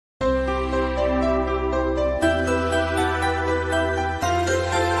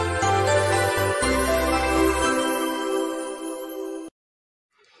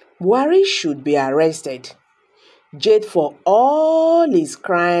Buhari should be arrested, jailed for all his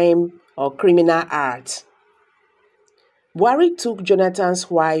crime or criminal acts. Buhari took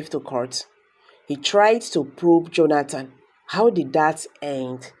Jonathan's wife to court. He tried to probe Jonathan. How did that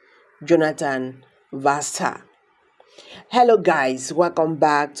end? Jonathan Vasta. Hello guys, welcome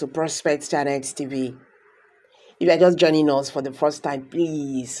back to Prospect Jãiled TV. If you are just joining us for the first time,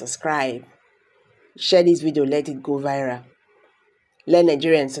 please subscribe. Share this video, let it go viral. Let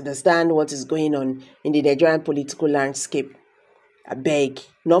Nigerians understand what is going on in the Nigerian political landscape. I beg,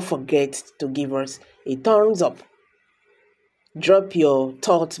 not forget to give us a thumbs up. Drop your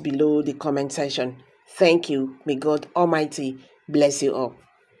thoughts below the comment section. Thank you. May God Almighty bless you all.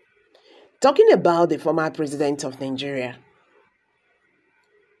 Talking about the former president of Nigeria,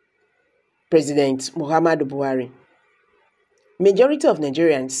 President Muhammadu Buhari. Majority of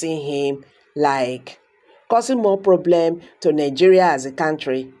Nigerians see him like causing more problem to Nigeria as a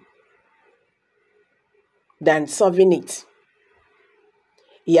country than solving it.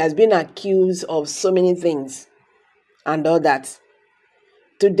 He has been accused of so many things and all that.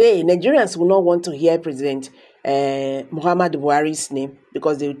 Today, Nigerians will not want to hear President Muhammadu Buhari's name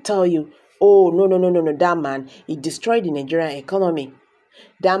because they will tell you, oh, no, that man, he destroyed the Nigerian economy.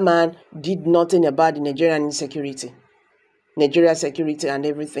 That man did nothing about the Nigerian insecurity, Nigeria security and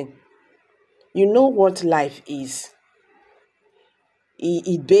everything. You know what life is.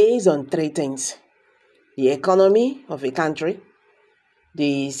 It based on three things: the economy of a country,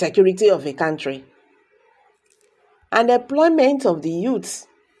 the security of a country, and the employment of the youths.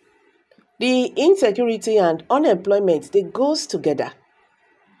 The insecurity and unemployment, they goes together.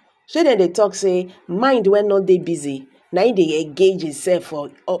 So then they talk say, mind when not they busy, now they engage itself for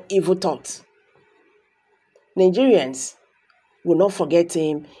evil thoughts. Nigerians will not forget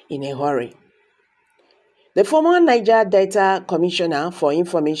him in a hurry. The former Niger Delta Commissioner for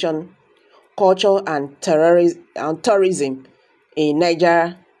Information, Culture and Tourism in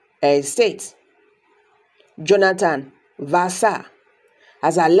Niger State, Jonathan Vasta,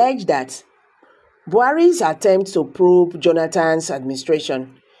 has alleged that Buhari's attempt to probe Jonathan's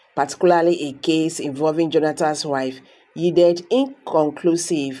administration, particularly a case involving Jonathan's wife, yielded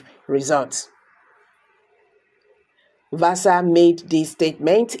inconclusive results. Vasta made this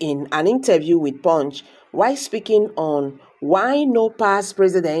statement in an interview with Punch while speaking on why no past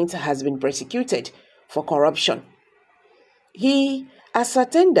president has been prosecuted for corruption. He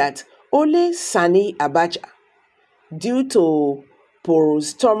ascertained that only Sani Abacha, due to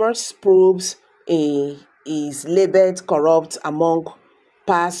posthumous probes, is labeled corrupt among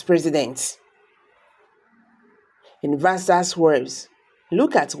past presidents. In Vasta's words,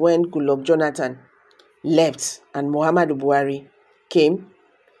 look at when Goodluck Jonathan left and Muhammadu Buhari came.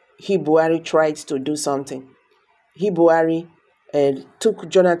 Buhari tried to do something. Buhari took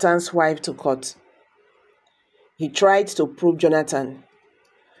Jonathan's wife to court. He tried to prove Jonathan.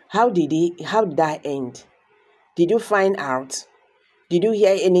 How did that end? Did you find out? Did you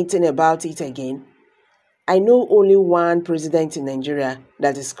hear anything about it again? I know only one president in Nigeria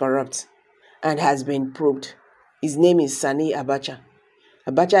that is corrupt and has been proved. His name is Sani Abacha.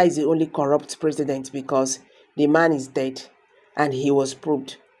 Abacha is the only corrupt president because the man is dead and he was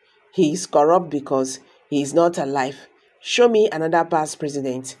proved. He is corrupt because he is not alive. Show me another past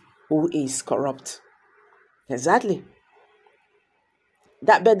president who is corrupt. Exactly.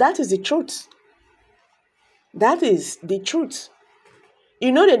 But that is the truth. That is the truth.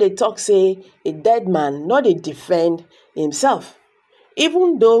 You know that they talk say a dead man not they defend himself.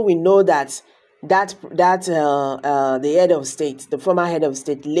 Even though we know that the head of state, the former head of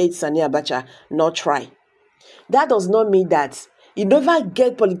state, late Sani Abacha, not try. That does not mean that you never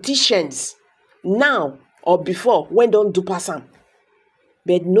get politicians now or before when don't do pass am.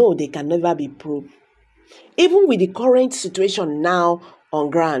 But no, they can never be proved. Even with the current situation now on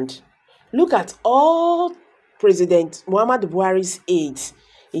ground, look at all President Muhammadu Buhari's aides,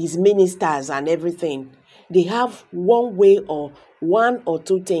 his ministers and everything. They have one way or one or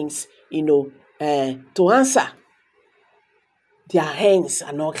two things, to answer. Their hands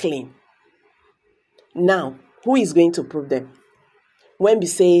are not clean. Now, who is going to prove them? When we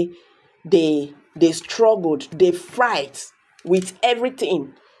say they struggled, they fight with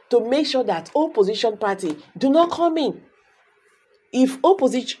everything to make sure that opposition party do not come in. If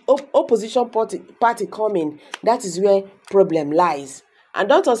opposition party come in, that is where problem lies. And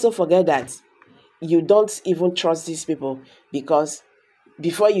don't also forget that you don't even trust these people because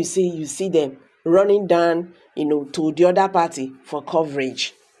before you see them running down, to the other party for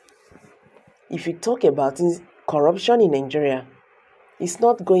coverage. If you talk about corruption in Nigeria, it's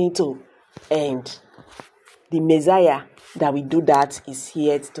not going to end. The Messiah that will do that is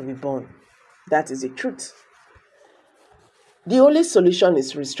yet to be born. That is the truth. The only solution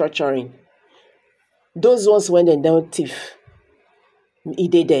is restructuring. Those ones when they don't thief,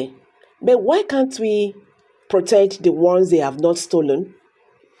 it did there. But why can't we protect the ones they have not stolen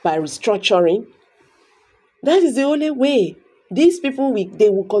by restructuring? That is the only way. These people, they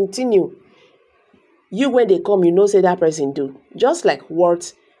will continue. You, when they come, you know, say that person do. Just like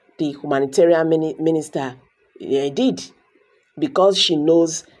what the humanitarian minister did. Because she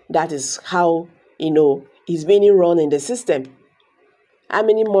knows that is how, it's being run in the system. How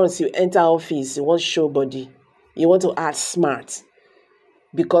many months you enter office, you want show body. You want to act smart.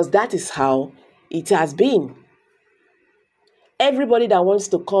 Because that is how it has been. Everybody that wants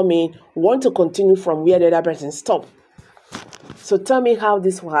to come in want to continue from where the other person stopped. So tell me how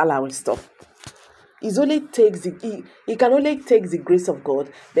this wahala will stop. It can only take the grace of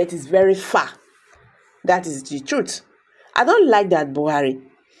God that is very far. That is the truth. I don't like that Buhari.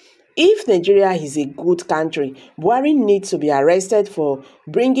 If Nigeria is a good country, Buhari needs to be arrested for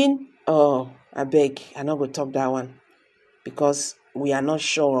bringing... I beg, I'm not going to talk that one. Because we are not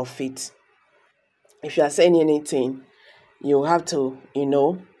sure of it. If you are saying anything, you have to,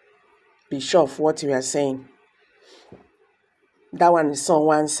 be sure of what you are saying. That one is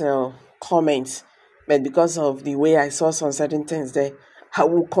someone's comment. But because of the way I saw some certain things there, I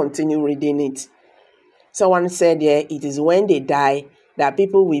will continue reading it. Someone said, it is when they die that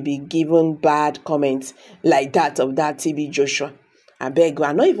people will be given bad comments like that of that TB Joshua. I beg you,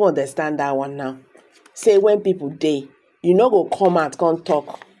 I don't even understand that one now. Say when people die, you no go come out, come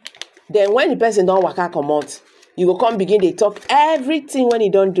talk. Then when the person don't waka come out, you go come begin to talk everything when he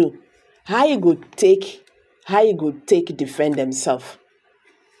don't do. How you go take defend themselves?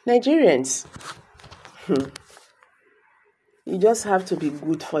 Nigerians, you just have to be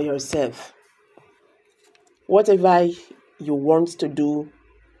good for yourself. Whatever you want to do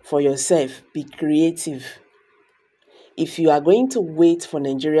for yourself, be creative. If you are going to wait for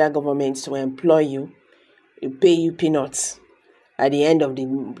Nigeria government to employ you, pay you peanuts at the end of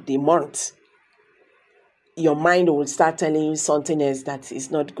the month, your mind will start telling you something else that is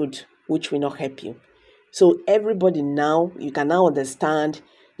not good, which will not help you. So everybody now, you can now understand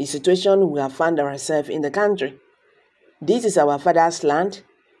the situation we have found ourselves in the country. This is our father's land,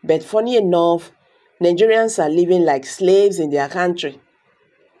 but funny enough, Nigerians are living like slaves in their country.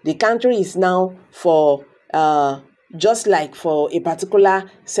 The country is now for just like for a particular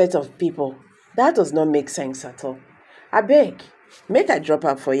set of people. That does not make sense at all. I beg, make a drop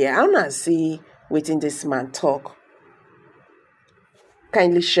up for you. I want to see waiting this man talk.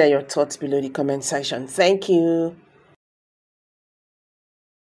 Kindly share your thoughts below the comment section. Thank you.